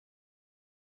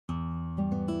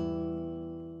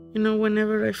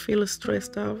Whenever I feel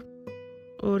stressed out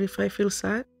or if I feel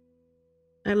sad,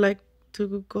 I like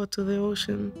to go to the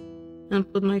ocean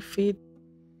and put my feet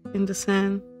in the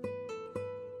sand.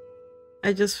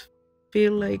 I just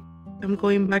feel like I'm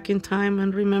going back in time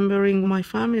and remembering my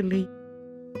family.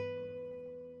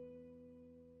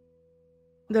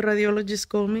 The radiologist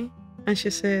called me and she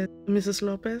said, "Mrs.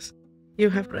 Lopez, you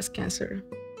have breast cancer."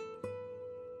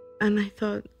 And I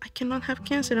thought, I cannot have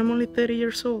cancer. I'm only 30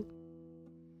 years old.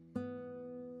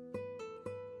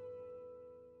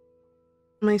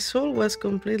 My soul was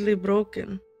completely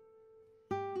broken.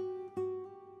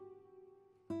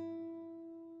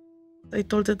 I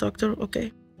told the doctor,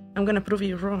 okay, I'm gonna prove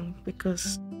you wrong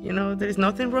because, there is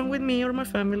nothing wrong with me or my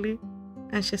family.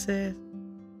 And she said,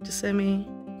 "Ghecemy,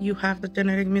 you have the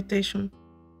genetic mutation."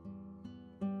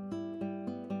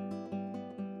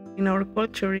 In our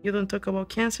culture, you don't talk about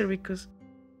cancer because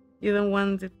you don't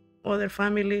want the other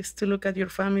families to look at your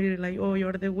family like, oh,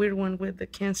 you're the weird one with the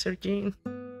cancer gene.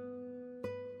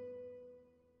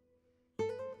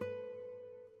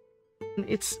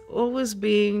 It's always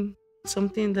been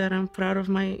something that I'm proud of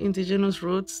my indigenous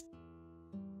roots.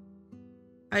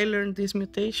 I learned this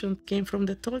mutation came from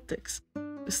the Toltecs,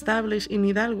 established in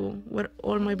Hidalgo, where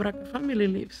all my BRCA family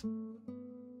lives.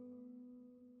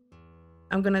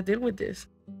 I'm gonna deal with this,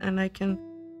 and I can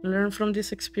learn from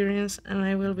this experience, and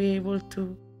I will be able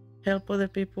to help other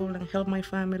people and help my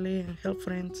family and help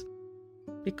friends,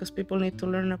 because people need to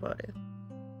learn about it.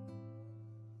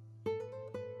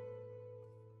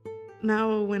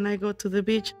 Now, when I go to the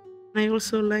beach, I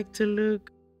also like to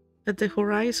look at the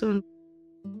horizon.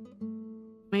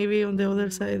 Maybe on the other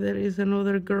side there is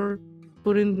another girl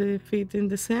putting the feet in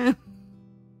the sand.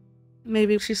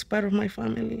 Maybe she's part of my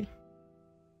family.